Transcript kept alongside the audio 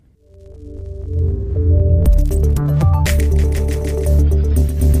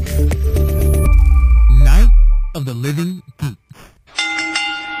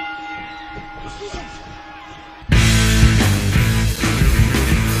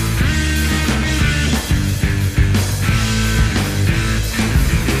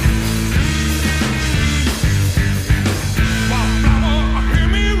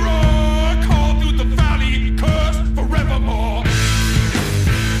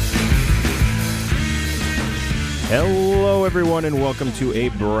Hello, everyone, and welcome to a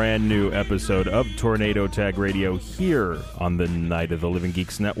brand new episode of Tornado Tag Radio here on the Night of the Living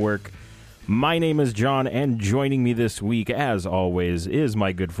Geeks Network. My name is John, and joining me this week, as always, is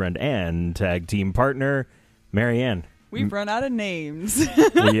my good friend and tag team partner, Marianne. We've run out of names.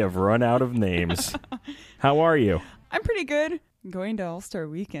 We have run out of names. How are you? I'm pretty good. I'm going to All-Star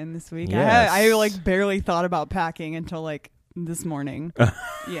Weekend this week. Yes. I barely thought about packing until this morning.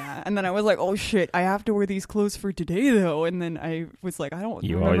 Yeah, and then I was like, oh shit, I have to wear these clothes for today though. And then I was like, I don't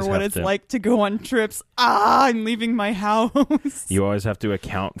remember what it's like to go on trips. I'm leaving my house. You always have to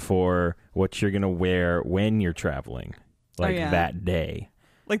account for what you're going to wear when you're traveling, that day.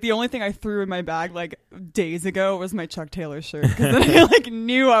 Like, the only thing I threw in my bag, days ago was my Chuck Taylor shirt. Because then I,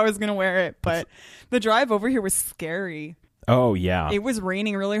 knew I was going to wear it. But the drive over here was scary. Oh, yeah. It was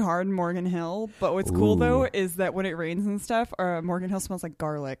raining really hard in Morgan Hill. But what's cool, though, is that when it rains and stuff, Morgan Hill smells like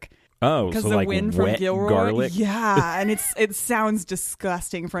garlic. Oh, because so the wind from Gilroy, garlic? Yeah, and it sounds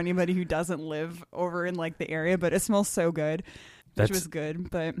disgusting for anybody who doesn't live over in, the area. But it smells so good, which was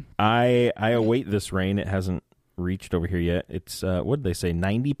good. But I await this rain. It hasn't reached over here yet. It's what did they say,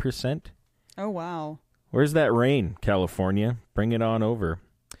 90%? Oh wow, where's that rain, California? Bring it on over.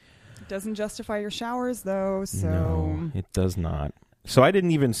 It doesn't justify your showers though, so no, it does not. So I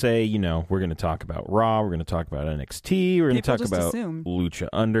didn't even say, we're going to talk about Raw, we're going to talk about NXT, we're going to talk about Lucha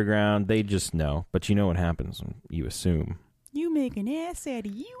Underground. They just know. But you know what happens when you assume. You make an ass out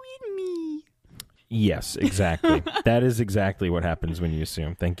of you and me. Yes, exactly. That is exactly what happens when you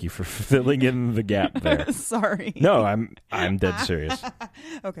assume. Thank you for filling in the gap there. Sorry. No, I'm dead serious.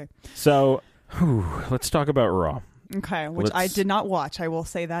 Okay. So, let's talk about Raw. Okay, which I did not watch. I will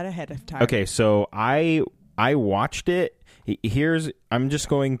say that ahead of time. Okay, so I watched it.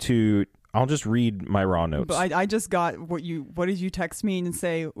 I'll just read my Raw notes. But I just got what did you text me and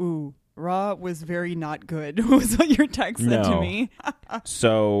say, ooh, Raw was very not good, was what your text said to me.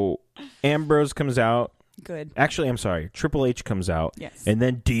 So Ambrose comes out. Good. Actually, I'm sorry. Triple H comes out. Yes. And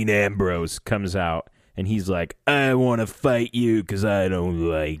then Dean Ambrose comes out. And he's like, I want to fight you because I don't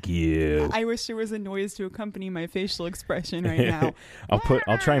like you. I wish there was a noise to accompany my facial expression right now. I'll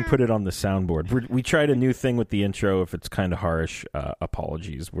try and put it on the soundboard. We tried a new thing with the intro. If it's kind of harsh,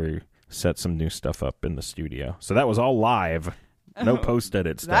 apologies. We set some new stuff up in the studio. So that was all live. No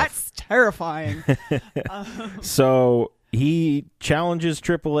post-edit stuff. That's terrifying. So he challenges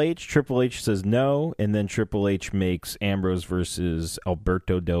Triple H. Triple H says no. And then Triple H makes Ambrose versus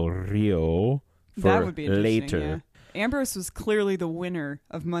Alberto Del Rio. That would be later. Yeah. Ambrose was clearly the winner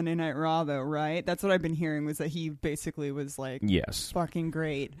of Monday Night Raw, though, right? That's what I've been hearing, was that he basically was yes, fucking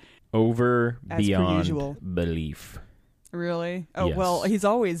great. Over as beyond per usual. belief. Really? Oh, yes. Well, he's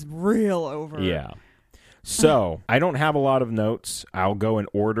always real over. Yeah. So, I don't have a lot of notes. I'll go in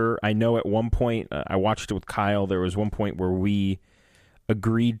order. I know at one point, I watched it with Kyle, there was one point where we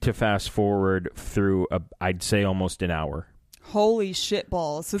agreed to fast forward through, I'd say, almost an hour. Holy shit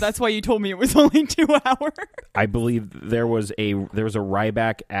balls. So that's why you told me it was only 2 hours. I believe there was a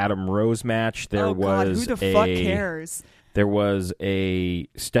Ryback Adam Rose match. God, who the fuck cares? There was a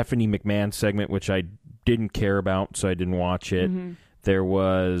Stephanie McMahon segment, which I didn't care about, so I didn't watch it. Mm-hmm. There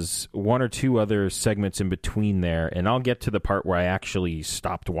was one or two other segments in between there, and I'll get to the part where I actually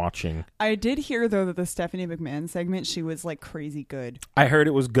stopped watching. I did hear, though, that the Stephanie McMahon segment, she was, crazy good. I heard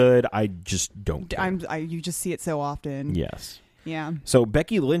it was good. I just don't care. You just see it so often. Yes. Yeah. So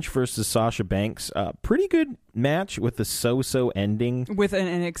Becky Lynch versus Sasha Banks, pretty good match with a so-so ending. With an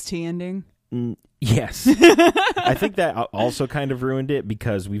NXT ending? Yes. I think that also kind of ruined it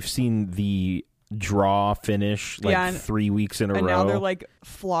because we've seen the draw finish 3 weeks in a row. And now they're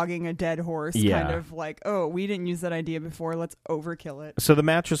flogging a dead horse, kind of oh, we didn't use that idea before, let's overkill it. So the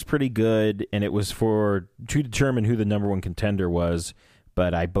match was pretty good, and it was to determine who the number one contender was,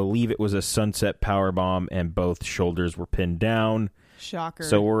 but I believe it was a sunset powerbomb and both shoulders were pinned down. Shocker.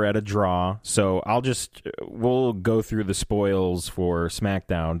 So we're at a draw. So we'll go through the spoils for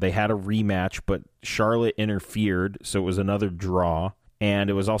SmackDown. They had a rematch, but Charlotte interfered, so it was another draw.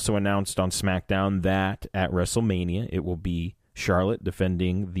 And it was also announced on SmackDown that at WrestleMania, it will be Charlotte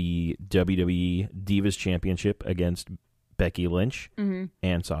defending the WWE Divas Championship against Becky Lynch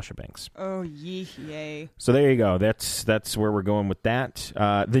and Sasha Banks. Oh, yay. So there you go. That's where we're going with that.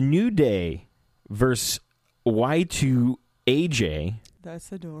 The New Day versus Y2AJ.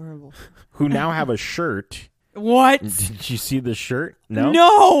 That's adorable. Who now have a shirt. What? Did you see the shirt? No?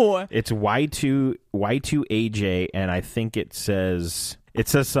 No! It's Y2AJ, and I think it says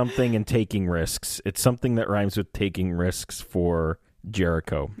something in taking risks. It's something that rhymes with taking risks for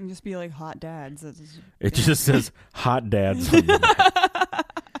Jericho. And just be like hot dads. It just says hot dads on the back.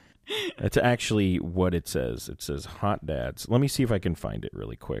 That's actually what it says. It says hot dads. Let me see if I can find it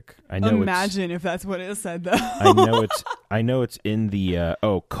really quick. I know. Imagine if that's what it said, though. I know it's in the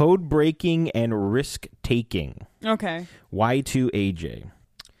code breaking and risk taking. Okay. Y2AJ.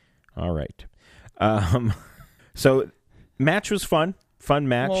 All right. So match was fun. Fun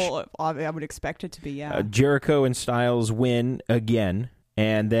match. Well, I would expect it to be, yeah. Jericho and Styles win again,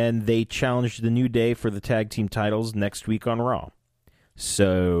 and then they challenged the New Day for the tag team titles next week on Raw.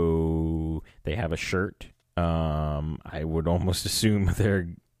 So they have a shirt. I would almost assume they're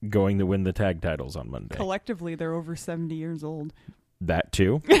going to win the tag titles on Monday. Collectively, they're over 70 years old. That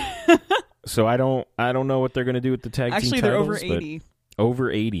too. So I don't know what they're going to do with the tag team titles. Actually, they're over 80. Over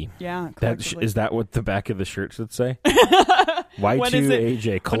 80. Yeah, is that what the back of the shirt should say?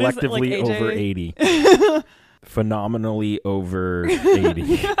 Y2AJ, collectively over 80. Phenomenally over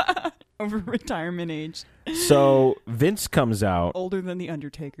 80. Over retirement age. So Vince comes out. Older than The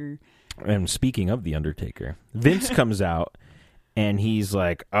Undertaker. And speaking of The Undertaker, Vince comes out and he's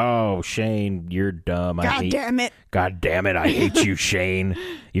like, "Oh, Shane, you're dumb. God damn it, I hate you, Shane.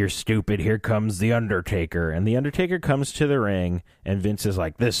 You're stupid. Here comes The Undertaker." And The Undertaker comes to the ring, and Vince is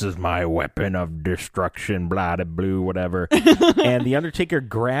like, "This is my weapon of destruction, blah, blah, blah, whatever." And The Undertaker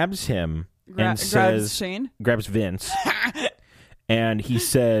grabs him and says... Grabs Vince. And he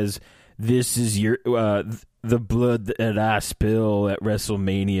says... "This is your the blood that I spill at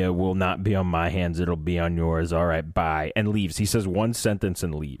WrestleMania will not be on my hands. It'll be on yours. All right, bye." And leaves. He says one sentence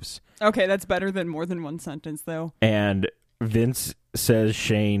and leaves. Okay, that's better than more than one sentence, though. And Vince says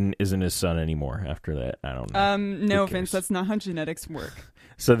Shane isn't his son anymore after that. I don't know. No, Vince, that's not how genetics work.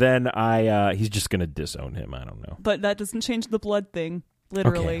 So then he's just going to disown him. I don't know. But that doesn't change the blood thing,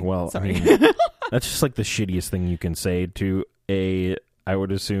 literally. Okay, well, sorry. I mean, that's just like the shittiest thing you can say to I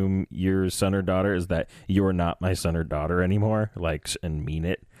would assume your son or daughter is that you're not my son or daughter anymore, and mean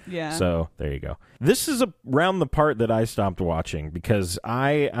it. Yeah. So there you go. This is around the part that I stopped watching because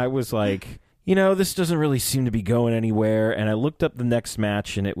I was like, this doesn't really seem to be going anywhere. And I looked up the next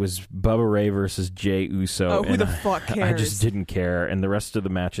match and it was Bubba Ray versus Jey Uso. Oh, who the fuck cares? I just didn't care. And the rest of the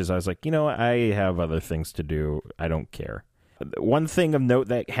matches, I was like, I have other things to do. I don't care. One thing of note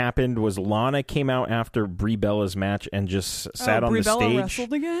that happened was Lana came out after Brie Bella's match and just sat on the stage. Brie Bella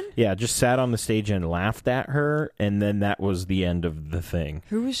wrestled again? Yeah, just sat on the stage and laughed at her, and then that was the end of the thing.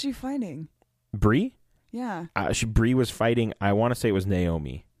 Who was she fighting? Brie? Yeah. Brie was fighting, I want to say it was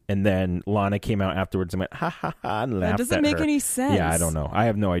Naomi. And then Lana came out afterwards and went, ha, ha, ha, and laughed at her. That doesn't make any sense. Yeah, I don't know. I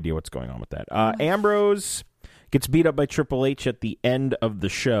have no idea what's going on with that. Ambrose gets beat up by Triple H at the end of the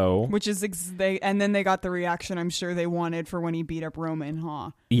show. Which is, and then they got the reaction I'm sure they wanted for when he beat up Roman,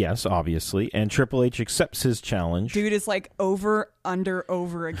 huh? Yes, obviously. And Triple H accepts his challenge. Dude is like over, under,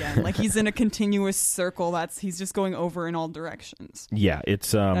 over again. Like he's in a continuous circle. He's just going over in all directions. Yeah,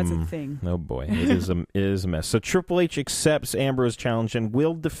 it's... that's a thing. Oh boy, it is a mess. So Triple H accepts Ambrose's challenge and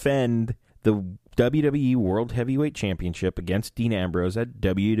will defend the WWE World Heavyweight Championship against Dean Ambrose at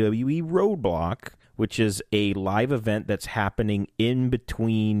WWE Roadblock, which is a live event that's happening in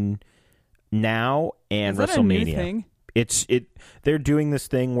between now and WrestleMania. A new thing? They're doing this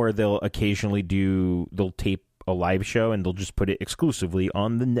thing where they'll tape a live show and they'll just put it exclusively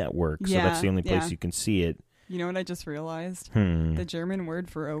on the network. So that's the only place you can see it. You know what I just realized? The German word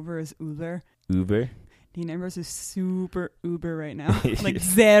for over is Uber. Uber? Dean Ambrose is super Uber right now. Like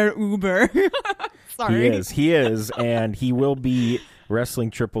sehr Uber. Sorry. He is, and he will be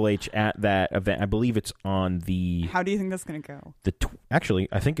wrestling Triple H at that event. I believe it's on the... How do you think that's going to go? Actually,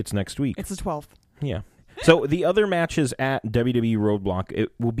 I think it's next week. It's the 12th. Yeah. So the other matches at WWE Roadblock,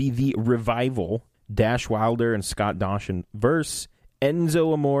 it will be the Revival, Dash Wilder and Scott Dawson versus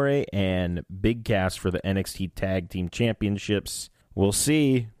Enzo Amore and Big Cass for the NXT Tag Team Championships. We'll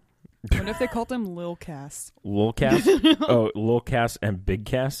see. What if they called him Lil Cass? Lil Cass? Oh, Lil Cass and Big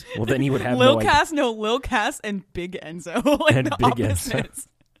Cass? Well, then he would have Lil Cass and Big Enzo. Like and Big Enzo.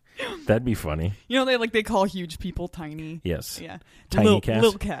 That'd be funny. They call huge people tiny. Yes. Yeah. Tiny Cass?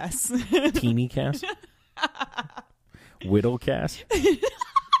 Lil Cass. Teeny Cass? Whittle Cass? Mini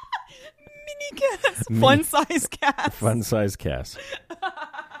Cass. Fun size Cass. Fun size Cass.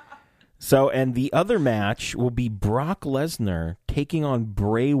 So, and the other match will be Brock Lesnar taking on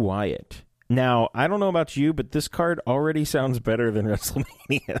Bray Wyatt. Now, I don't know about you, but this card already sounds better than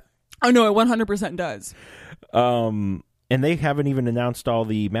WrestleMania. Oh, no, it 100% does. And they haven't even announced all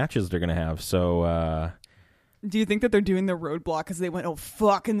the matches they're going to have, so... Do you think that they're doing the Roadblock because they went, oh,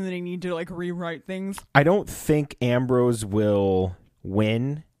 fuck, and then they need to, rewrite things? I don't think Ambrose will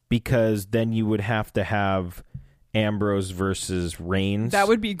win, because then you would have to have Ambrose versus Reigns. That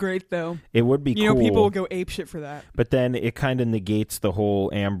would be great, though. It would be cool. You know, people will go apeshit for that. But then it kind of negates the whole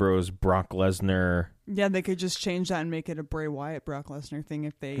Ambrose Brock Lesnar. Yeah, they could just change that and make it a Bray Wyatt Brock Lesnar thing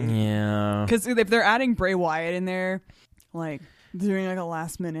if they. Yeah. Because if they're adding Bray Wyatt in there, like doing like a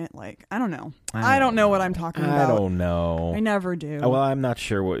last minute, like I don't know. I don't know what I'm talking about. I don't know. I never do. Well, I'm not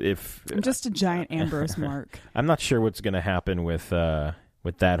sure what if. I'm just a giant Ambrose mark. I'm not sure what's going to happen with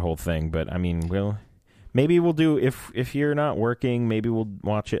that whole thing, but I mean, maybe we'll do if you're not working, maybe we'll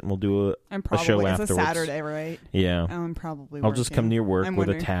watch it and we'll do a show afterwards. It's a Saturday, right? Yeah. I'm probably. I'll just come to your work with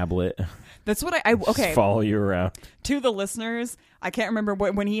a tablet. That's what I okay. Just follow you around. To the listeners, I can't remember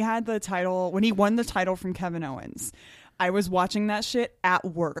when he had the title, when he won the title from Kevin Owens. I was watching that shit at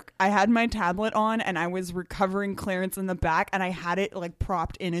work. I had my tablet on and I was recovering clearance in the back and I had it like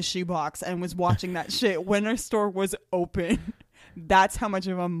propped in a shoebox and was watching that shit when our store was open. That's how much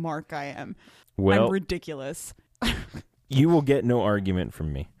of a mark I am. Well, I'm ridiculous. You will get no argument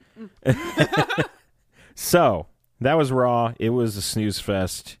from me. So, that was Raw. It was a snooze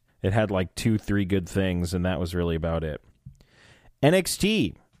fest. It had like 2-3 good things, and that was really about it.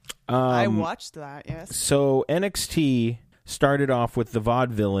 NXT. I watched that, yes. So, NXT started off with the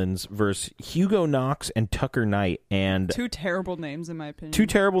Vaudevillains versus Hugo Knox and Tucker Knight. And 2 terrible names, in my opinion. 2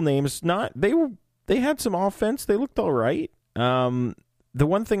 terrible names. They had some offense. They looked all right. The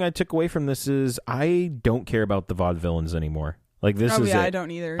one thing I took away from this is I don't care about the Vaudevillains anymore. Like this is it. I don't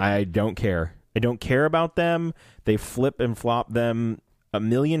either. I don't care. I don't care about them. They flip and flop them a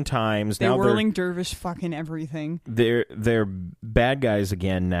million times. They're whirling dervish fucking everything. They're bad guys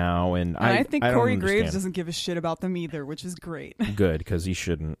again now, and I think Corey Graves doesn't give a shit about them either, which is great. Good, because he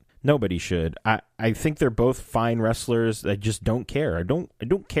shouldn't. Nobody should. I think they're both fine wrestlers. I just don't care. I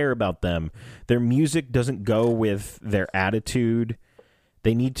don't care about them. Their music doesn't go with their attitude.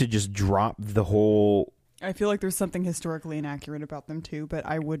 They need to just drop the whole... I feel like there's something historically inaccurate about them too, but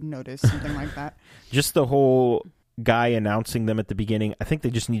I would notice something like that. Just the whole guy announcing them at the beginning. I think they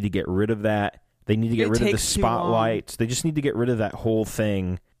just need to get rid of that. They need to get rid of the spotlights. They just need to get rid of that whole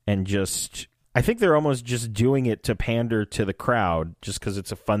thing and just... I think they're almost just doing it to pander to the crowd just because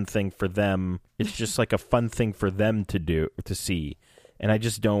it's a fun thing for them. It's just like a fun thing for them to see. And I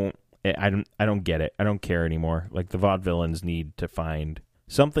just don't... I don't get it. I don't care anymore. Like, the Vaudevillains need to find...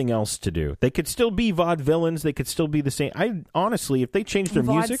 something else to do. They could still be Vaudevillains. They could still be the same. Honestly, if they changed their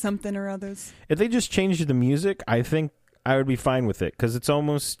music, something or others. If they just changed the music, I think I would be fine with it because it's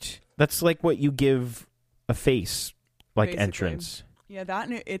almost that's like what you give a face, like basically. Entrance. Yeah, that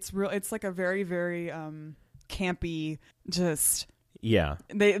it's real. It's like a very very campy. Just yeah.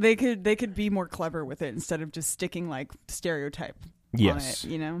 They could be more clever with it instead of just sticking like stereotype. Yes, on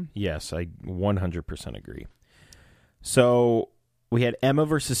it, you know. Yes, I 100% agree. So. We had Emma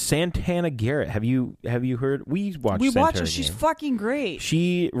versus Santana Garrett. Have you heard? We watched her. She's fucking great.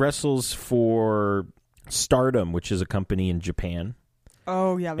 She wrestles for Stardom, which is a company in Japan.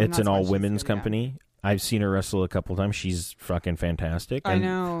 Oh, yeah. It's an all-women's company. Yeah. I've seen her wrestle a couple times. She's fucking fantastic. I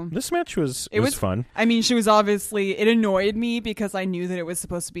know. This match was fun. I mean, she was obviously... It annoyed me because I knew that it was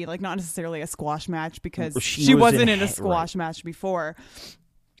supposed to be like not necessarily a squash match because she wasn't in a squash match before.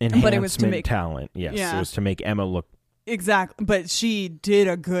 But it was to make talent. Yes, yeah. It was to make Emma look... Exactly, but she did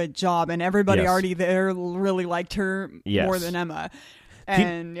a good job, and everybody already there really liked her more than Emma.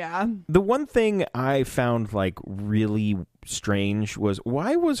 And the one thing I found like really strange was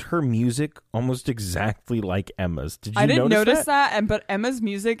why was her music almost exactly like Emma's? Did you? I didn't notice that? But Emma's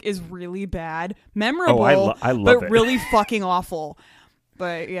music is really bad, memorable, I love but it. really fucking awful.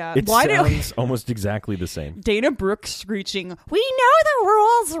 But yeah, it sounds almost exactly the same. Dana Brooke screeching, "We know the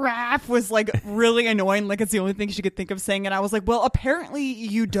rules," rap was like really annoying. Like it's the only thing she could think of saying, and I was like, "Well, apparently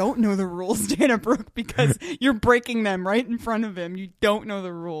you don't know the rules, Dana Brooke, because you're breaking them right in front of him. You don't know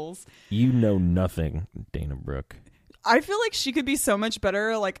the rules. You know nothing, Dana Brooke." I feel like she could be so much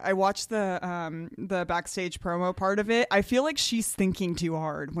better. Like I watched the backstage promo part of it. I feel like she's thinking too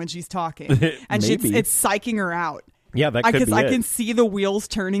hard when she's talking, and it's psyching her out. Yeah, that could be it. Because I can see the wheels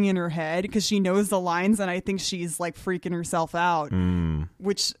turning in her head because she knows the lines, and I think she's like freaking herself out,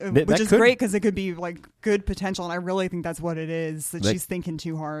 which is great because it could be like good potential, and I really think that's what it is. That she's thinking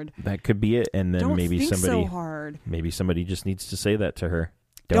too hard. That could be it, and then maybe somebody so hard. Maybe somebody just needs to say that to her.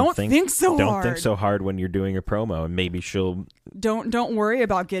 Don't think so hard. Don't think so hard when you're doing a promo, and maybe she'll. Don't worry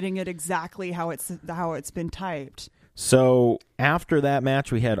about getting it exactly how it's been typed. So after that match,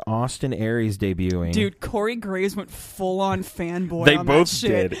 we had Austin Aries debuting. Dude, Corey Graves went full on fanboy. They both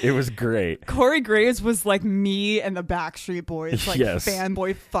did. It was great. Corey Graves was like me and the Backstreet Boys, like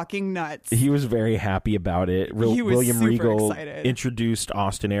fanboy fucking nuts. He was very happy about it. William Regal introduced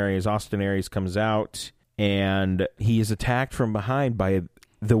Austin Aries. Austin Aries comes out, and he is attacked from behind by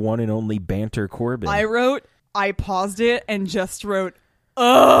the one and only Banter Corbin. I paused it and just wrote,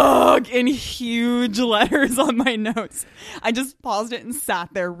 ugh, in huge letters on my notes. I just paused it and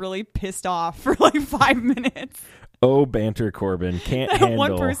sat there really pissed off for like 5 minutes. Oh, Banter Corbin can't handle.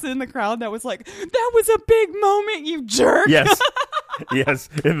 One person in the crowd that was like, that was a big moment, you jerk. Yes. Yes,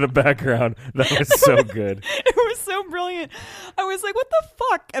 in the background. That was so good. It was so brilliant. I was like, what the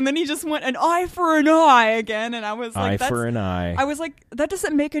fuck? And then he just went an eye for an eye again. And I was like, eye for an eye. I was like, that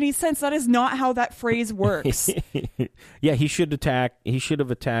doesn't make any sense. That is not how that phrase works. Yeah, he should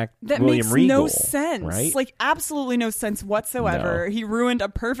have attacked that William makes Regal. No sense. Right? Like, absolutely no sense whatsoever. No. He ruined a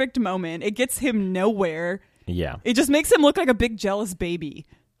perfect moment. It gets him nowhere. Yeah. It just makes him look like a big jealous baby.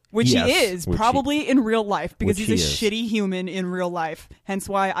 Which he is, probably in real life, because he's a shitty human in real life. Hence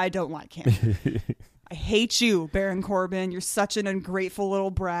why I don't like him. I hate you, Baron Corbin. You're such an ungrateful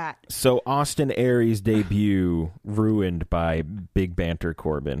little brat. So Austin Aries' debut ruined by Big Banter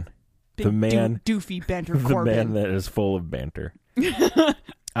Corbin. Big the man, doofy Banter Corbin. The man that is full of banter.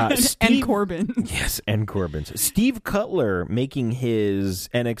 And Corbin. Yes, and Corbin's. Steve Cutler making his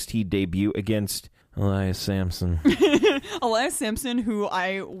NXT debut against Elias Sampson. Elias Sampson, who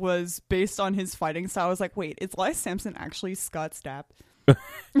I was based on his fighting style, I was like, wait, is Elias Sampson actually Scott Stapp?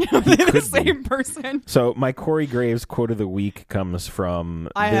 The same person. So my Corey Graves quote of the week comes from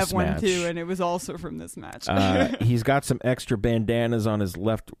this match. I have one too, and it was also from this match. He's got some extra bandanas on his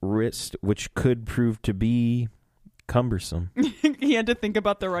left wrist, which could prove to be cumbersome. He had to think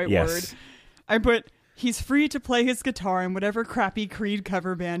about the right word. I put... He's free to play his guitar in whatever crappy Creed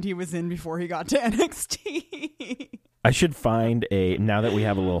cover band he was in before he got to NXT. I should find now that we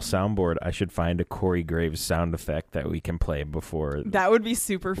have a little soundboard, I should find a Corey Graves sound effect that we can play before. That would be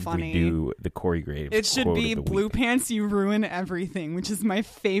super funny. We do the Corey Graves. It should be Blue Pants, you ruin everything, which is my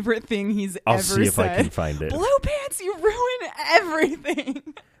favorite thing he's I'll ever see if said. I can find it. Blue Pants, you ruin everything.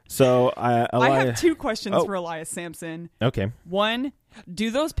 So I have two questions for Elias Sampson. Okay. One,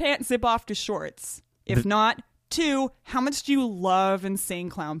 do those pants zip off to shorts? If not, two, how much do you love Insane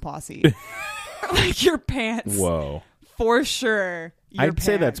Clown Posse? Like your pants. Whoa. For sure. I'd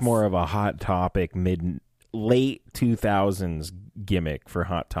say that's more of a Hot Topic late 2000s gimmick for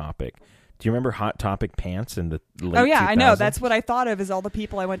Hot Topic. Do you remember Hot Topic pants in the late 2000s? I know. That's what I thought of, is all the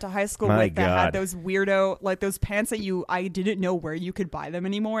people I went to high school with that had those weirdo, like those pants that I didn't know where you could buy them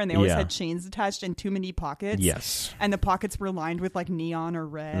anymore, and they always had chains attached and too many pockets. Yes. And the pockets were lined with like neon or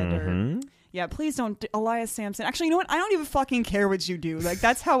red or... Yeah, please don't, Elias Sampson. Actually, you know what? I don't even fucking care what you do. Like,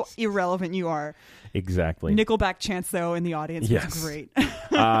 that's how irrelevant you are. Exactly. Nickelback Chance, though, in the audience was great.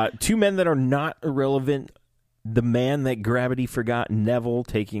 Two men that are not irrelevant. The man that gravity forgot, Neville,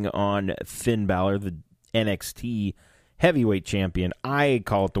 taking on Finn Balor, the NXT heavyweight champion. I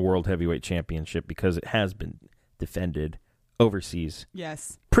call it the World Heavyweight Championship because it has been defended overseas.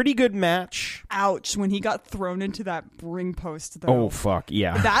 Yes. Pretty good match. Ouch, when he got thrown into that ring post, though. Oh, fuck,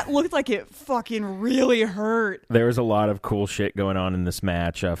 yeah. That looked like it fucking really hurt. There was a lot of cool shit going on in this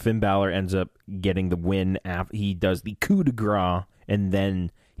match. Finn Balor ends up getting the win. He does the coup de grace and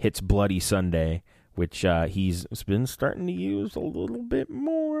then hits Bloody Sunday, which he's been starting to use a little bit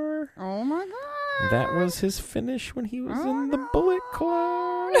more. Oh, my God. That was his finish when he was in the Bullet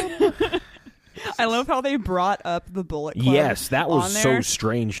Club. I love how they brought up the Bullet Club. Yes, that was so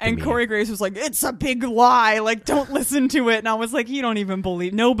strange to me. And Corey Graves was like, it's a big lie. Like, don't listen to it. And I was like, you don't even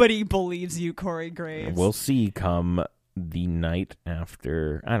believe. Nobody believes you, Corey Graves. We'll see come the night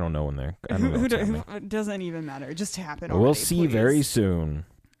after. I don't know when they're. Who doesn't even matter. It just happened. We'll see very soon.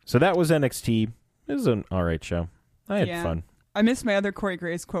 So that was NXT. It was an all right show. I had fun. I missed my other Corey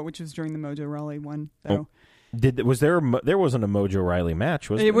Graves quote, which was during the Mojo Rawley one, though. There wasn't a Mojo Riley match,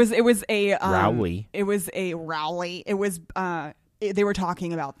 was there? It was a Rowley. It was a Rowley. It was they were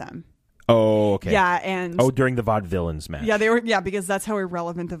talking about them. Oh, okay. Yeah, and during the Vaudevillains match. Yeah, they were. Yeah, because that's how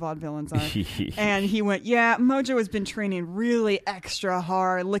irrelevant the Vaudevillains are. And he went, yeah, Mojo has been training really extra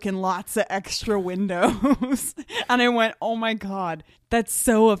hard, licking lots of extra windows. And I went, oh my God, that's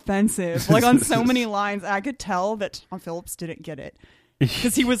so offensive. Like on so many lines, I could tell that Tom Phillips didn't get it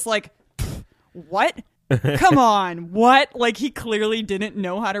because he was like, what? Come on, what? Like, he clearly didn't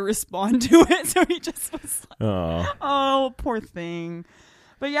know how to respond to it, so he just was like, oh, poor thing.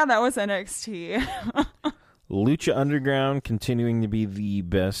 But yeah, that was NXT. Lucha Underground continuing to be the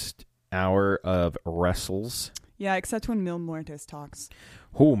best hour of wrestles. Yeah, except when Mil Muertes talks.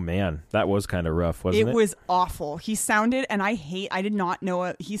 Oh, man, that was kind of rough, wasn't it? It was awful. He sounded, and I did not know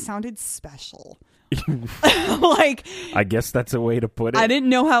it, he sounded special. Like, I guess that's a way to put it. I didn't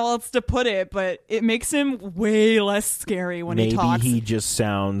know how else to put it, but it makes him way less scary when he talks. Maybe he just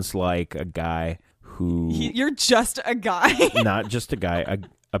sounds like a guy You're just a guy. Not just a guy,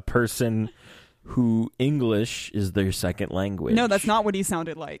 a person who English is their second language. No, that's not what he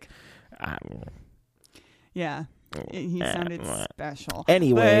sounded like. Yeah. He sounded special.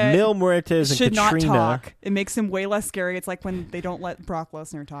 Anyway, Mil Muertes and should Katrina. Not talk. It makes him way less scary. It's like when they don't let Brock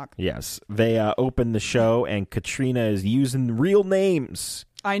Lesnar talk. Yes. They open the show, and Katrina is using real names.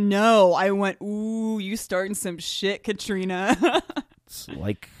 I know. I went, ooh, you starting some shit, Katrina. It's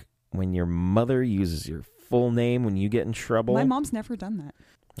like when your mother uses your full name when you get in trouble. My mom's never done that.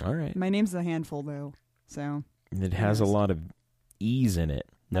 All right. My name's a handful, though. So it has a lot of ease in it.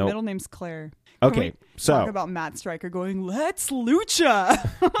 My middle name's Claire. Okay, so talk about Matt Stryker going, let's lucha.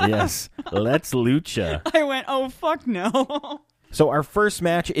 Yes, let's lucha. I went, oh, fuck no. So our first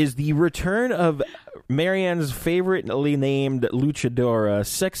match is the return of Marianne's favoritely named luchadora,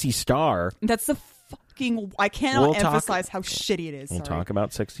 Sexy Star. That's the fucking... I cannot emphasize how shitty it is. We'll talk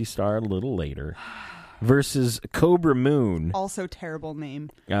about Sexy Star a little later. Versus Cobra Moon. Also terrible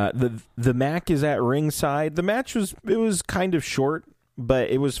name. The Mac is at ringside. The match was kind of short, but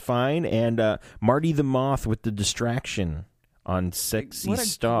it was fine. And Marty the Moth with the distraction on Sexy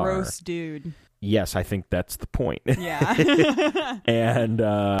Star. What a gross dude. Yes, I think that's the point. Yeah.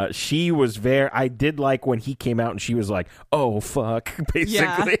 And she was I did like when he came out and she was like, oh, fuck,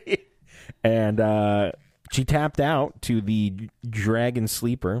 basically. Yeah. And she tapped out to the Dragon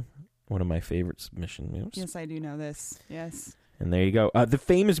Sleeper. One of my favorite submission moves. Yes, I do know this. Yes. And there you go. The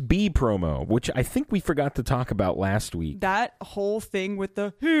Famous Bee promo, which I think we forgot to talk about last week. That whole thing with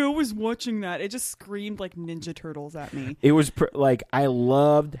hey, I was watching that. It just screamed like Ninja Turtles at me. It was I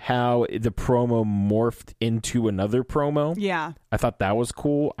loved how the promo morphed into another promo. Yeah. I thought that was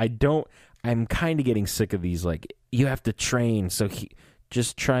cool. I'm kind of getting sick of these, you have to train, so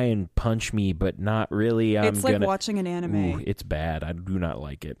just try and punch me, but not really. It's like watching an anime. Ooh, it's bad. I do not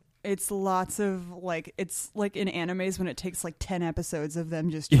like it. It's lots of it's like in animes when it takes 10 episodes of them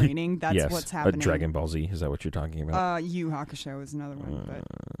just training. That's yes, what's happening. Dragon Ball Z, is that what you're talking about? Yu Hakusho is another one,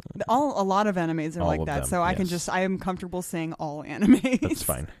 but a lot of animes are like that. Them, so yes. I am comfortable saying all animes. That's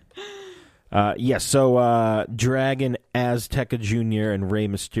fine. Yes, so Dragon Azteca Jr. and Rey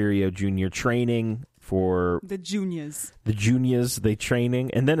Mysterio Jr. training for the juniors. The juniors, they training.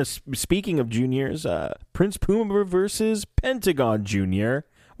 And then speaking of juniors, Prince Puma versus Pentagon Jr.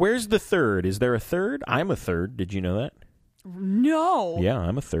 Where's the third? Is there a third? I'm a third. Did you know that? No. Yeah,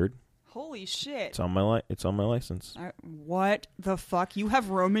 I'm a third. Holy shit! It's on my it's on my license. What the fuck? You have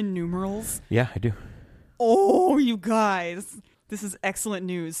Roman numerals? Yeah, I do. Oh, you guys! This is excellent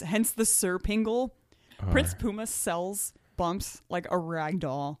news. Hence the Sir Pingle. Prince Puma sells bumps like a rag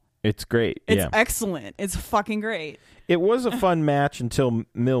doll. It's great. It's excellent. It's fucking great. It was a fun match until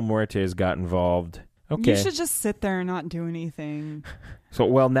Mil Muertes got involved. Okay. You should just sit there and not do anything. So,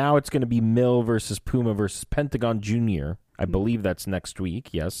 now it's going to be Mil versus Puma versus Pentagon Jr. I believe that's next week,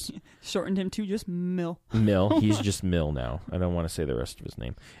 yes. Shortened him to just Mil. Mil. He's just Mil now. I don't want to say the rest of his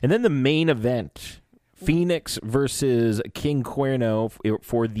name. And then the main event, Phoenix versus King Cuerno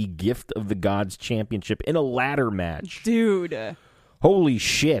for the Gift of the Gods Championship in a ladder match. Dude. Holy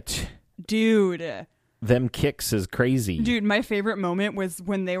shit. Dude. Them kicks is crazy. Dude, my favorite moment was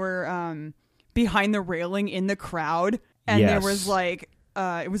when they were... behind the railing in the crowd, and there was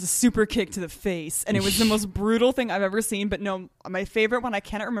it was a super kick to the face, and it was the most brutal thing I've ever seen. But no, my favorite one, I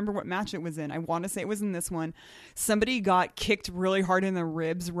cannot remember what match it was in. I want to say it was in this one. Somebody got kicked really hard in the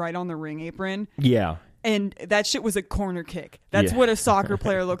ribs right on the ring apron. Yeah. And that shit was a corner kick. That's what a soccer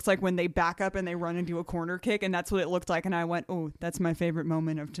player looks like when they back up and they run and do a corner kick. And that's what it looked like. And I went, oh, that's my favorite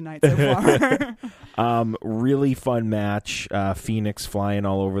moment of tonight so far. Really fun match. Phoenix flying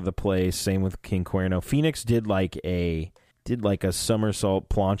all over the place. Same with King Cuerno. Phoenix did like a somersault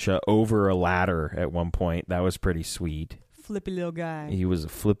plancha over a ladder at one point. That was pretty sweet. Flippy little guy. He was a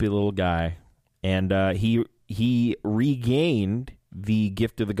flippy little guy. And he regained the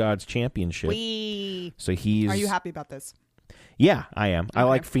Gift of the Gods Championship. So he's... Are you happy about this? Yeah, I am. Okay. I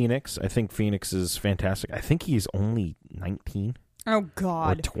like Phoenix. I think Phoenix is fantastic. I think he's only 19. Oh,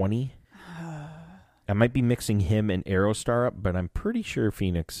 God. Or 20. I might be mixing him and Aerostar up, but I'm pretty sure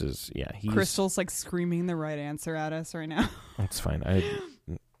Phoenix is... Yeah, he's... Crystal's screaming the right answer at us right now. That's fine.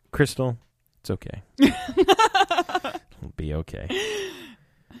 Crystal, it's okay. It'll be okay.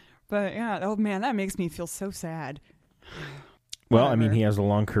 But yeah, oh man, that makes me feel so sad. Well, I mean, he has a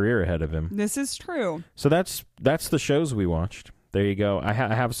long career ahead of him. This is true. So that's the shows we watched. There you go. I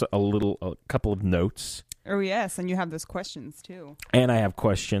have a couple of notes. Oh, yes, and you have those questions, too. And I have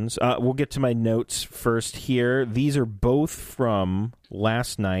questions. We'll get to my notes first here. These are both from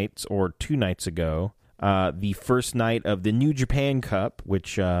last night or 2 nights ago. The first night of the New Japan Cup,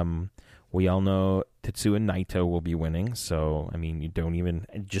 which We all know Tetsuya Naito will be winning, so, I mean, you don't even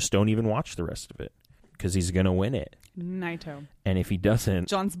watch the rest of it, because he's going to win it. Naito. And if he doesn't...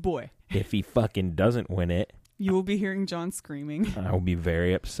 John's boy. If he fucking doesn't win it... You will be hearing John screaming. I will be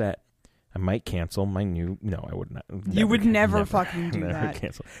very upset. I might cancel my new... No, I would not. You would never fucking do never that.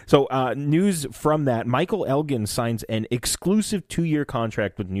 Cancel. So, news from that. Michael Elgin signs an exclusive 2-year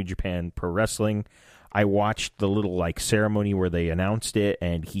contract with New Japan Pro Wrestling. I watched the little ceremony where they announced it,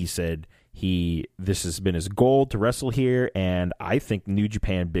 and he said this has been his goal to wrestle here, and I think New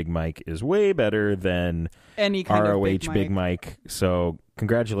Japan Big Mike is way better than any kind ROH of Big Mike. So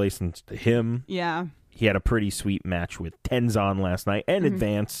congratulations to him. Yeah. He had a pretty sweet match with Tenzan last night and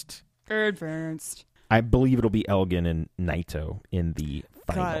advanced. I believe it'll be Elgin and Naito in the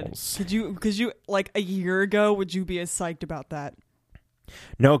finals. God. Could you like a year ago, would you be as psyched about that?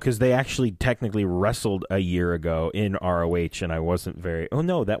 No, because they actually technically wrestled a year ago in ROH, and I wasn't very... Oh,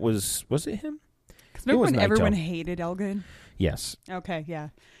 no, that was it him? Because remember when everyone hated Elgin? Yes. Okay, yeah.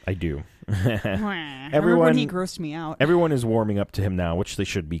 I do. Everyone he grossed me out. Everyone is warming up to him now, which they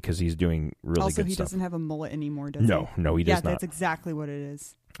should be, because he's doing really good stuff. Also, he doesn't have a mullet anymore, does he? No, he does not. Yeah, that's exactly what it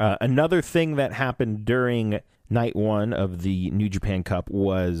is. Another thing that happened during night one of the New Japan Cup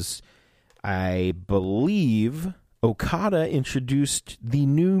was, I believe... Okada introduced the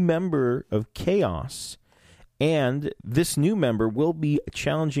new member of Chaos, and this new member will be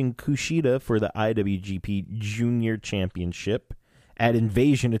challenging Kushida for the IWGP Junior Championship at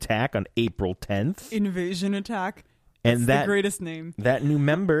Invasion Attack on April 10th. Invasion Attack. And that's the greatest name. That new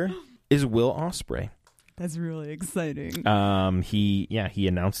member is Will Ospreay. That's really exciting. He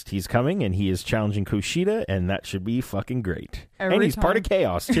announced he's coming, and he is challenging Kushida, and that should be fucking great. And he's part of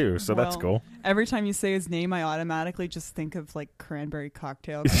Chaos, too, so that's cool. Every time you say his name, I automatically just think of, cranberry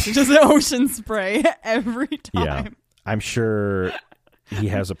cocktail. It's just an ocean spray every time. Yeah, I'm sure he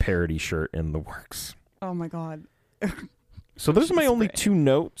has a parody shirt in the works. Oh, my God. So those are my only 2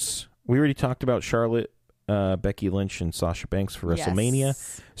 notes. We already talked about Charlotte, Becky Lynch, and Sasha Banks for WrestleMania.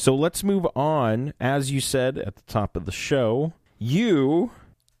 Yes. So let's move on. As you said at the top of the show, you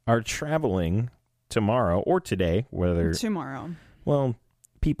are traveling tomorrow or today, whether... Tomorrow. Well,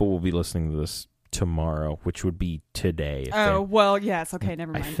 people will be listening to this tomorrow, which would be today. Well, yes. Okay,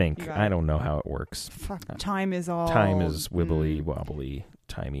 never mind. I think. I don't know how it works. Fuck, time is all... Time is wibbly, wobbly,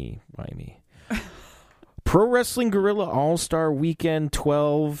 timey-wimey. Pro Wrestling Guerrilla All-Star Weekend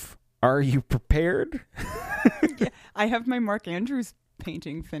 12... Are you prepared? Yeah, I have my Mark Andrews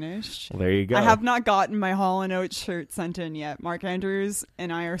painting finished. Well, there you go. I have not gotten my Hall & Oates shirt sent in yet. Mark Andrews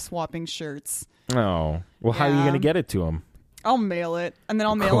and I are swapping shirts. Oh. Well, how are you going to get it to him? I'll mail it, and then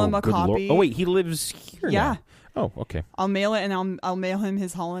I'll mail him a copy. Oh, wait, he lives here now. Oh, okay. I'll mail it, and I'll mail him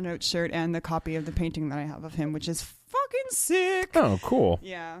his Hall & Oates shirt and the copy of the painting that I have of him, which is fucking sick. Oh, cool.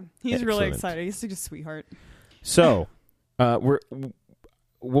 Yeah. He's really excited. He's such a sweetheart. So,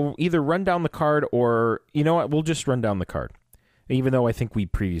 we'll either run down the card or, you know what, we'll just run down the card. Even though I think we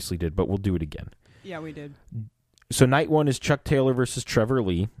previously did, but we'll do it again. Yeah, we did. So night one is Chuck Taylor versus Trevor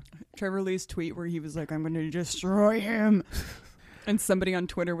Lee. Trevor Lee's tweet where he was like, I'm going to destroy him. And somebody on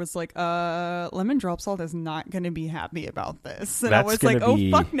Twitter was like, Lemon Drop Salt is not going to be happy about this. And I was like,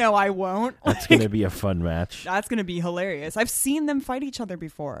 fuck no, I won't. That's going to be a fun match. That's going to be hilarious. I've seen them fight each other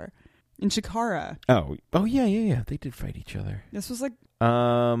before. In Chikara. Oh yeah. They did fight each other. This was like...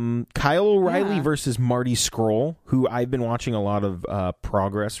 Kyle O'Reilly versus Marty Scurll, who I've been watching a lot of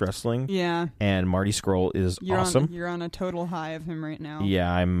Progress Wrestling. Yeah. And Marty Scurll is awesome. You're on a total high of him right now.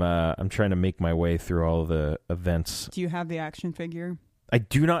 Yeah, I'm trying to make my way through all the events. Do you have the action figure? I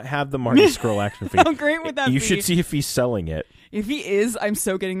do not have the Marty Scurll action figure. How great would that be? You should see if he's selling it. If he is, I'm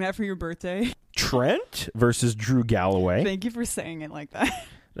so getting that for your birthday. Trent versus Drew Galloway. Thank you for saying it like that.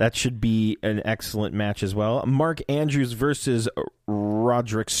 That should be an excellent match as well. Mark Andrews versus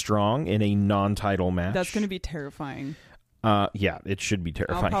Roderick Strong in a non-title match. That's going to be terrifying. Yeah, it should be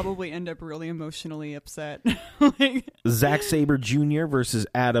terrifying. I'll probably end up really emotionally upset. Zack Sabre Jr. versus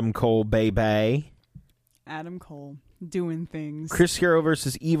Adam Cole Bay. Adam Cole doing things. Chris Hero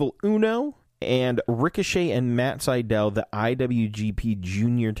versus Evil Uno. And Ricochet and Matt Sydal, the IWGP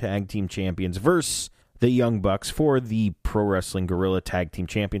Junior Tag Team Champions, versus the Young Bucks for the Pro Wrestling Guerrilla Tag Team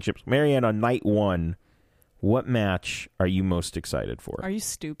Championships. Marianne, on night one, what match are you most excited for? Are you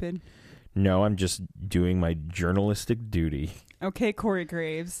stupid? No, I'm just doing my journalistic duty. Okay, Corey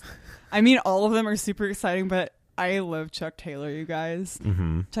Graves. I mean, all of them are super exciting, but I love Chuck Taylor, you guys.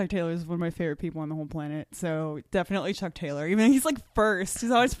 Mm-hmm. Chuck Taylor is one of my favorite people on the whole planet, so definitely Chuck Taylor. Even though he's like first. He's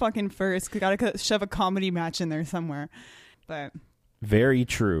always fucking first. Gotta shove a comedy match in there somewhere. But very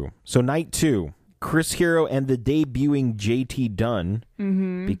true. So night two. Chris Hero and the debuting JT Dunn.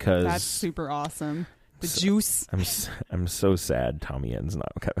 Because that's super awesome. The juice. I'm so sad Tommy End's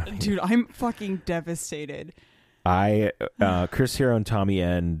not coming. Dude, I'm fucking devastated. Chris Hero and Tommy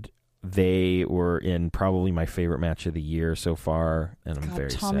End, they were in probably my favorite match of the year so far, and I'm very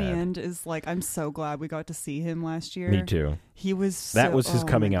Tommy sad. End is like, I'm so glad we got to see him last year. Me too. He was that was his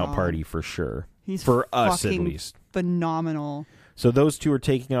coming out party for sure. He's for us at least phenomenal. So those two are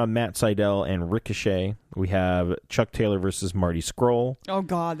taking on Matt Sydal and Ricochet. We have Chuck Taylor versus Marty Scurll. Oh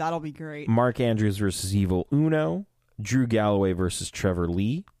God, that'll be great. Mark Andrews versus Evil Uno. Drew Galloway versus Trevor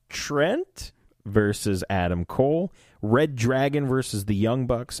Lee. Trent versus Adam Cole. Red Dragon versus the Young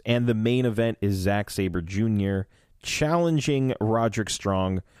Bucks. And the main event is Zack Sabre Jr. challenging Roderick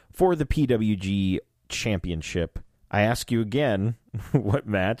Strong for the PWG Championship. I ask you again, what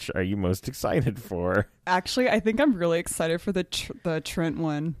match are you most excited for? Actually, I think I'm really excited for the Trent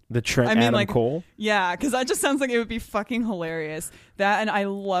one. The Trent Cole? Yeah, because that just sounds like it would be fucking hilarious. That, and I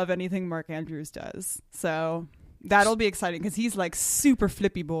love anything Mark Andrews does. So that'll be exciting because he's like super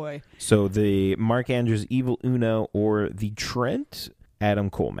flippy boy. So the Mark Andrews Evil Uno or the Trent Adam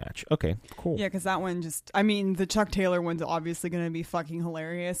Cole match. Okay, cool. Yeah, because that one the Chuck Taylor one's obviously going to be fucking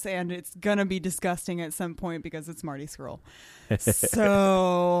hilarious, and it's going to be disgusting at some point because it's Marty Scurll.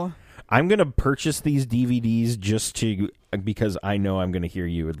 So I'm going to purchase these DVDs because I know I'm going to hear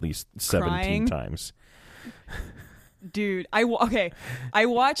you at least 17 times. Dude, I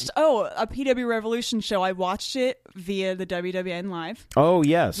watched a PW Revolution show. I watched it via the WWN Live. Oh,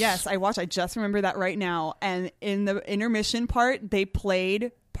 yes. Yes, I just remember that right now. And in the intermission part, they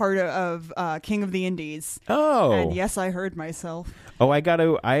played part of King of the Indies. Oh. And yes, I heard myself. Oh, I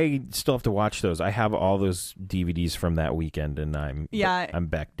still have to watch those. I have all those DVDs from that weekend, and I'm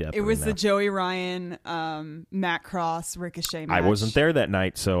back depth. It was the Joey Ryan, Matt Cross, Ricochet match. I wasn't there that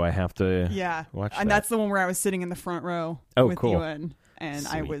night, so I have to watch and that's the one where I was sitting in the front row with cool. Ewan, and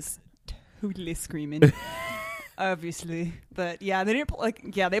sweet. I was totally screaming. Obviously. But yeah, they didn't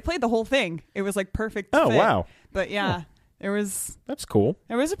they played the whole thing. It was like perfect. Oh, fit. wow. But yeah. That's cool.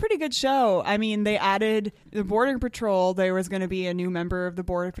 It was a pretty good show. I mean, they added the Border Patrol. There was going to be a new member of the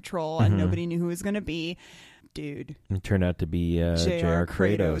Border Patrol, and nobody knew who it was going to be. Dude. It turned out to be J.R.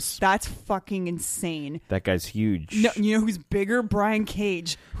 Kratos. That's fucking insane. That guy's huge. No, you know who's bigger? Brian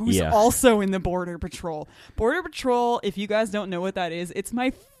Cage, who's also in the Border Patrol. Border Patrol, if you guys don't know what that is, it's my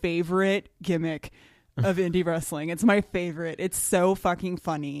favorite gimmick of indie wrestling. It's my favorite. It's so fucking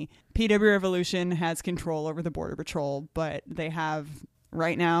funny. PW Revolution has control over the Border Patrol, but they have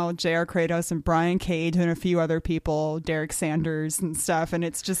right now J.R. Kratos and Brian Cage and a few other people, Derek Sanders and stuff, and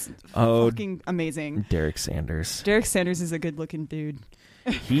it's just fucking amazing. Derek Sanders is a good looking dude.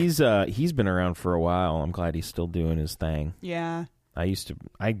 He's been around for a while. I'm glad he's still doing his thing. Yeah. I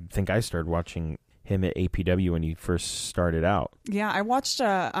think I started watching him at APW when he first started out. Yeah, I watched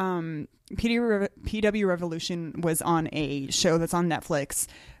PW Revolution was on a show that's on Netflix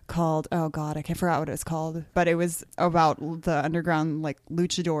called, oh God, I can't forget what it was called, but it was about the underground like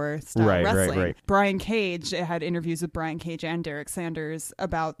luchador style wrestling. Right. Brian Cage, it had interviews with Brian Cage and Derek Sanders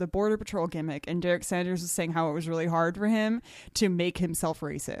about the Border Patrol gimmick, and Derek Sanders was saying how it was really hard for him to make himself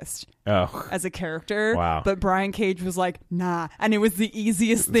racist as a character. Wow. But Brian Cage was like, nah, and it was the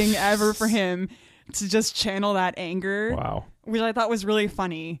easiest thing ever for him to just channel that anger. Wow. Which I thought was really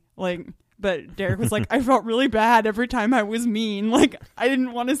funny. But Derek was like, I felt really bad every time I was mean. Like, I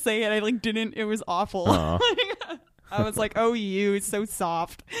didn't want to say it. I didn't. It was awful. I was like, oh, it's so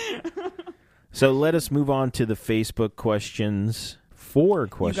soft. So let us move on to the Facebook questions. 4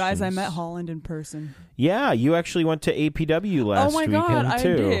 questions. You guys, I met Holland in person. Yeah, you actually went to APW last weekend, too. Oh my God, I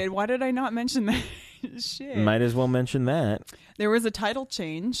did. Why did I not mention that? Shit. Might as well mention that. There was a title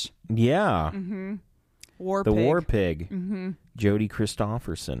change. Yeah. Mm-hmm. The War Pig. Mm-hmm. Jody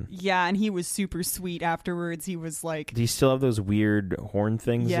Christofferson. Yeah, and he was super sweet afterwards. He was like... Do you still have those weird horn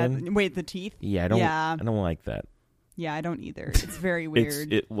things in? Wait, the teeth? Yeah, I don't like that. Yeah, I don't either. It's very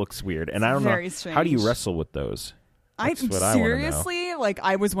weird. It looks weird. And I don't know. Strange. How do you wrestle with those? That's what seriously, I want to know.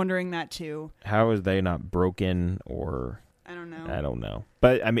 I was wondering that too. How is they not broken or... I don't know.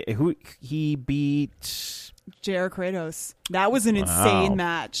 But, I mean, who he beat... J.R. Kratos. That was an insane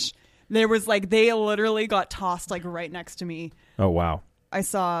match. There was they literally got tossed right next to me. Oh, wow. I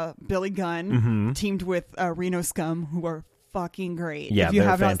saw Billy Gunn teamed with Reno Scum, who are fucking great. Yeah, if you they're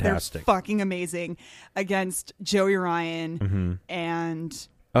have fantastic. They're fucking amazing, against Joey Ryan and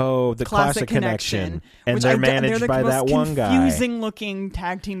Oh, the Classic Connection. And they're managed by that one guy. Confusing looking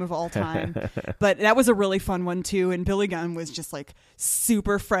tag team of all time. But that was a really fun one too. And Billy Gunn was just like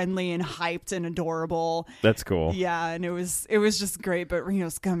super friendly and hyped and adorable. That's cool. Yeah, and it was just great. But Reno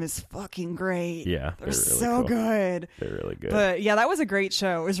Scum is fucking great. Yeah, they're really so cool. Good. They're really good. But yeah, that was a great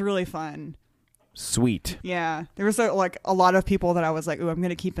show. It was really fun. Sweet. Yeah, there was a lot of people that I was like, "Ooh, I'm going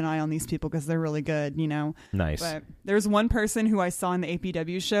to keep an eye on these people because they're really good," you know. Nice. But there's one person who I saw in the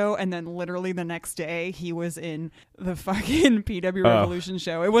APW show, and then literally the next day he was in the fucking PW Revolution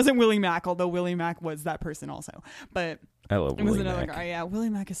show. It wasn't Willie Mack, although Willie Mack was that person also. But I love Willie Mack. It was another guy. Yeah, Willie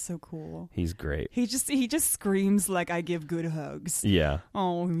Mack is so cool. He's great. He just screams like I give good hugs. Yeah.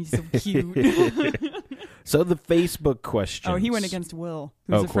 Oh, he's so cute. So the Facebook questions. Oh, he went against Will,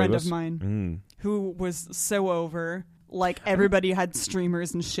 who's a friend of mine, who was so over. Like, everybody had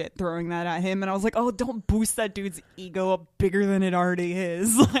streamers and shit throwing that at him. And I was like, oh, don't boost that dude's ego up bigger than it already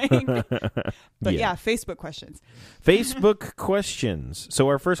is. But yeah, Facebook questions. Facebook questions. So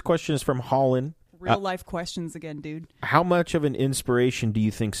our first question is from Holland. Real life questions again, dude. How much of an inspiration do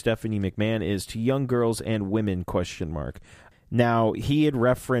you think Stephanie McMahon is to young girls and women? ? Now, he had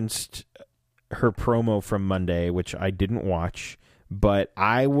referenced her promo from Monday, which I didn't watch, but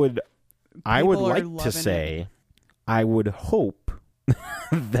I would like to say, I would hope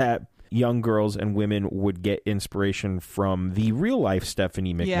that young girls and women would get inspiration from the real life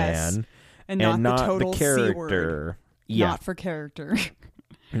Stephanie McMahon, yes. and not the total character. C-word. Yeah. Not for character.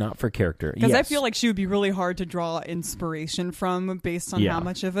 Not for character. Because yes. I feel like she would be really hard to draw inspiration from based on how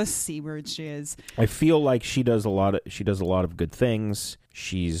much of a C-word she is. I feel like she does a lot of good things.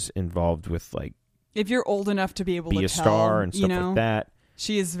 She's involved with, like, if you're old enough to be able to be a star and stuff like that.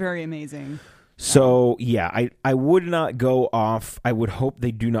 She is very amazing. So, yeah, I would not go off. I would hope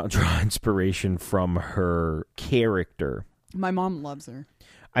they do not draw inspiration from her character. My mom loves her.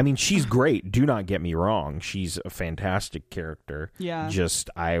 I mean, she's great. Do not get me wrong. She's a fantastic character. Yeah. Just,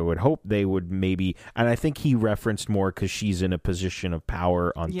 I would hope they would maybe, and I think he referenced more because she's in a position of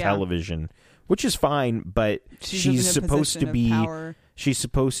power on television, which is fine, but she's supposed to be, we're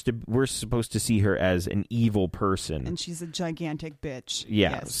supposed to see her as an evil person. And she's a gigantic bitch.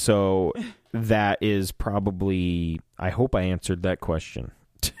 Yeah. Yes. So that is probably, I hope I answered that question.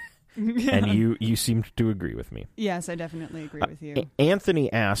 And you seemed to agree with me. Yes, I definitely agree with you.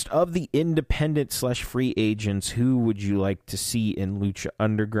 Anthony asked, of the independent / free agents, who would you like to see in Lucha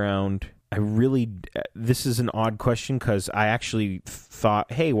Underground? This is an odd question because I actually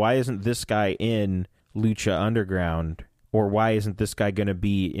thought, hey, why isn't this guy in Lucha Underground? Or why isn't this guy going to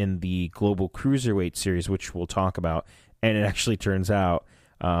be in the Global Cruiserweight series, which we'll talk about? And it actually turns out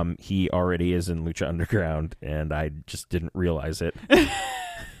he already is in Lucha Underground, and I just didn't realize it.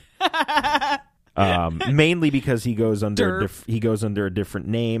 Mainly because he goes under a different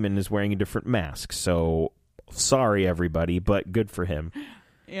name and is wearing a different mask. So sorry, everybody, but good for him.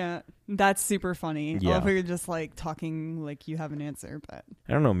 Yeah, that's super funny. Yeah. If we were just like talking like you have an answer, but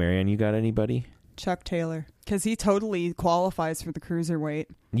I don't know, Marianne, you got anybody? Chuck Taylor, because he totally qualifies for the cruiserweight.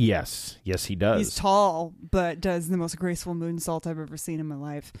 Yes, he does. He's tall, but does the most graceful moonsault I've ever seen in my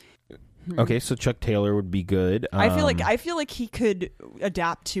life. Okay, so Chuck Taylor would be good. I feel like he could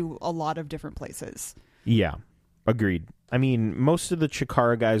adapt to a lot of different places. Yeah, agreed. I mean, most of the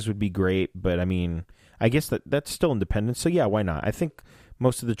Chikara guys would be great, but I mean, I guess that's still independent. So yeah, why not? I think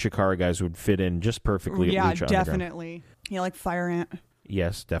most of the Chikara guys would fit in just perfectly. Yeah, at Lucha definitely. Underground. Yeah, like Fire Ant.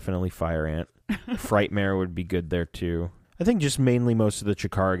 Yes, definitely Fire Ant. Frightmare would be good there too. I think just mainly most of the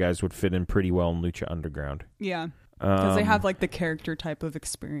Chikara guys would fit in pretty well in Lucha Underground. Yeah. Because they have like the character type of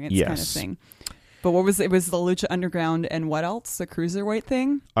experience kind of thing. But it was the Lucha Underground and what else? The Cruiserweight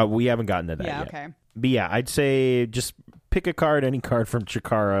thing? We haven't gotten to that yet. Okay. But yeah, I'd say just pick a card, any card from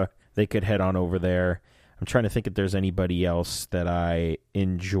Chikara. They could head on over there. I'm trying to think if there's anybody else that I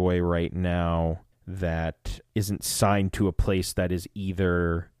enjoy right now that isn't signed to a place that is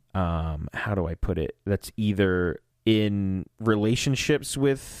either, how do I put it? That's either in relationships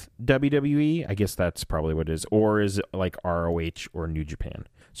with WWE, I guess that's probably what it is, or is it like ROH or New Japan?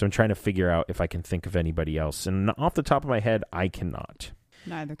 So I'm trying to figure out if I can think of anybody else. And off the top of my head, I cannot.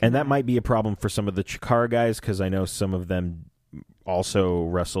 Neither can and that might be a problem for some of the Chikara guys, because I know some of them also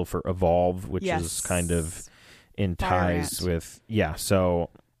wrestle for Evolve, which is kind of in ties with... Yeah,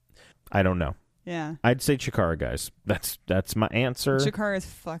 so I don't know. Yeah. I'd say Chikara guys. That's my answer. Chikara is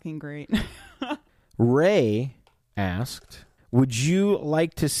fucking great. Ray asked, would you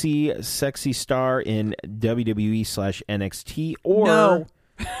like to see Sexy Star in WWE / NXT or... No.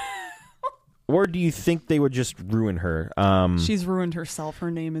 Or do you think they would just ruin her? She's ruined herself.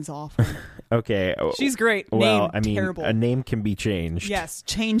 Her name is awful. Okay. She's great. Well, Terrible. A name can be changed. Yes,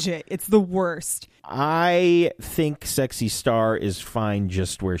 change it. It's the worst. I think Sexy Star is fine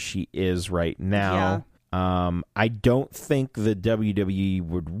just where she is right now. Yeah. I don't think the WWE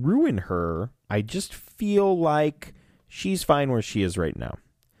would ruin her. I just feel like she's fine where she is right now.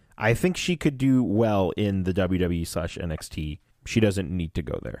 I think she could do well in the WWE/NXT. She doesn't need to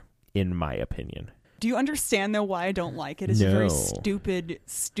go there, in my opinion. Do you understand, though, why I don't like it? It's a very stupid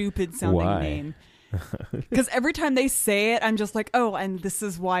sounding name. Because every time they say it, I'm just like, oh, and this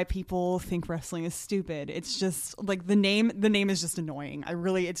is why people think wrestling is stupid. It's just like the name is just annoying.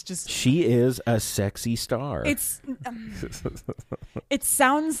 It's just. She is a sexy star. It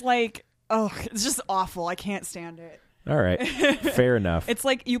sounds like, it's just awful. I can't stand it. All right. Fair enough. It's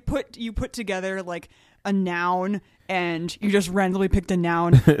like you put together like a noun and you just randomly picked a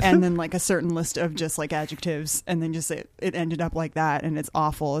noun and then like a certain list of just like adjectives and then just it ended up like that and it's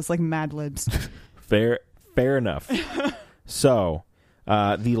awful. It's like Mad Libs. Fair enough. So,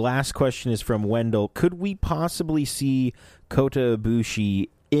 the last question is from Wendell. Could we possibly see Kota Ibushi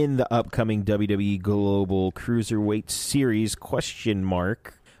in the upcoming WWE Global Cruiserweight Series? ?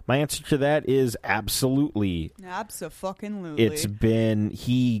 My answer to that is absolutely. Abso-fucking-lutely. It's been,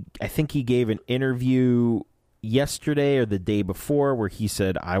 I think he gave an interview yesterday or the day before where he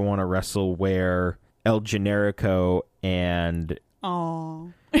said, I want to wrestle where El Generico and...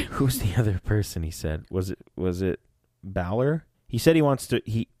 Oh. Who's the other person he said? Was it Balor? He said he wants to...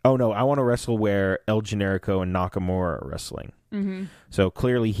 I want to wrestle where El Generico and Nakamura are wrestling. Mm-hmm. So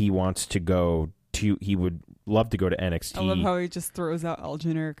clearly he wants to go to... He would love to go to NXT. I love how he just throws out El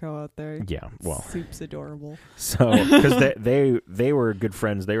Generico out there. Yeah, well... Soup's adorable. So, because they were good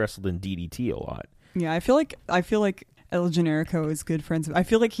friends. They wrestled in DDT a lot. Yeah, I feel like El Generico is good friends. I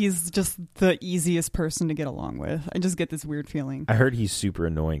feel like he's just the easiest person to get along with. I just get this weird feeling. I heard he's super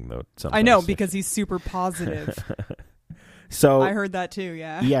annoying, though. I know, because he's super positive. So I heard that, too,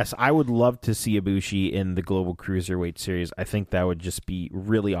 yeah. Yes, I would love to see Ibushi in the Global Cruiserweight Series. I think that would just be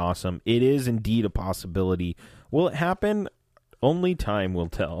really awesome. It is indeed a possibility. Will it happen? Only time will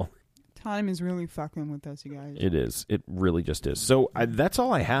tell. Time is really fucking with us, you guys. It is. It really just is. So that's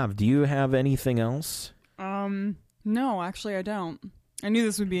all I have. Do you have anything else? No, actually I don't. I knew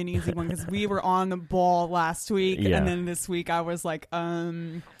this would be an easy one because we were on the ball last week, and then this week I was like,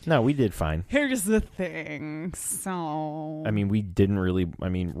 No, we did fine. Here's the thing. So... I mean, we didn't really... I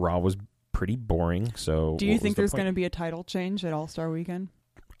mean, Raw was pretty boring, so... Do you think there's going to be a title change at All-Star Weekend?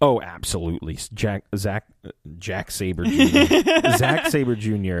 Oh, absolutely. Jack Sabre Jr. Zack Sabre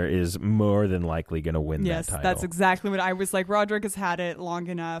Jr. is more than likely going to win that title. Yes, that's exactly what I was like. Roderick has had it long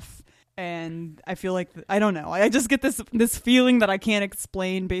enough, and I feel like, I don't know. I just get this feeling that I can't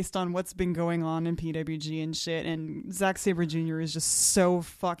explain based on what's been going on in PWG and shit, and Zack Sabre Jr. is just so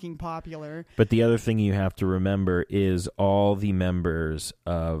fucking popular. But the other thing you have to remember is all the members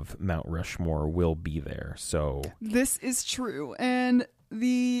of Mount Rushmore will be there, so... This is true, and...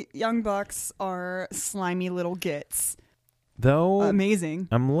 The Young Bucks are slimy little gits. Though... Amazing.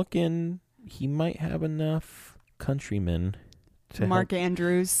 I'm looking... He might have enough countrymen to Mark help.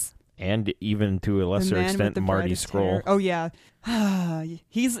 Andrews. And even to a lesser extent, Marty Scurll. Oh, yeah.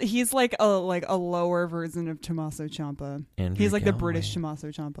 He's like a lower version of Tommaso Ciampa. He's like the British Tommaso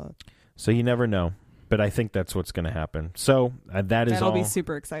Ciampa. So you never know. But I think that's what's going to happen. So that'll be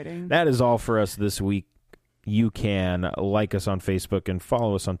super exciting. That is all for us this week. You can like us on Facebook and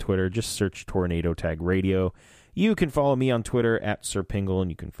follow us on Twitter. Just search Tornado Tag Radio. You can follow me on Twitter at Sir Pingle,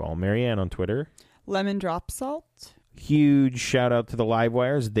 and you can follow Marianne on Twitter. Lemon Drop Salt. Huge shout out to the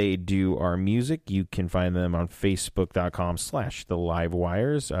Livewires. They do our music. You can find them on Facebook.com/The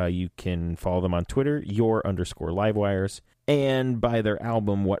Livewires. You can follow them on Twitter, _Livewires. And buy their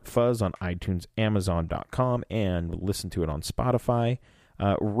album What Fuzz on iTunes, Amazon.com, and listen to it on Spotify.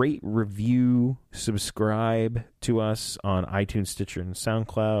 Rate, review, subscribe to us on iTunes, Stitcher, and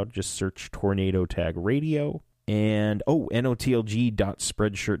SoundCloud. Just search Tornado Tag Radio. And,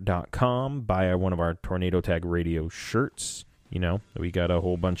 notlg.spreadshirt.com. Buy one of our Tornado Tag Radio shirts. You know, we got a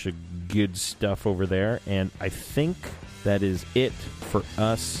whole bunch of good stuff over there. And I think that is it for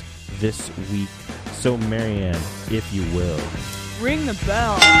us this week. So, Marianne, if you will, ring the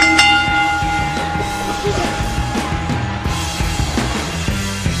bell.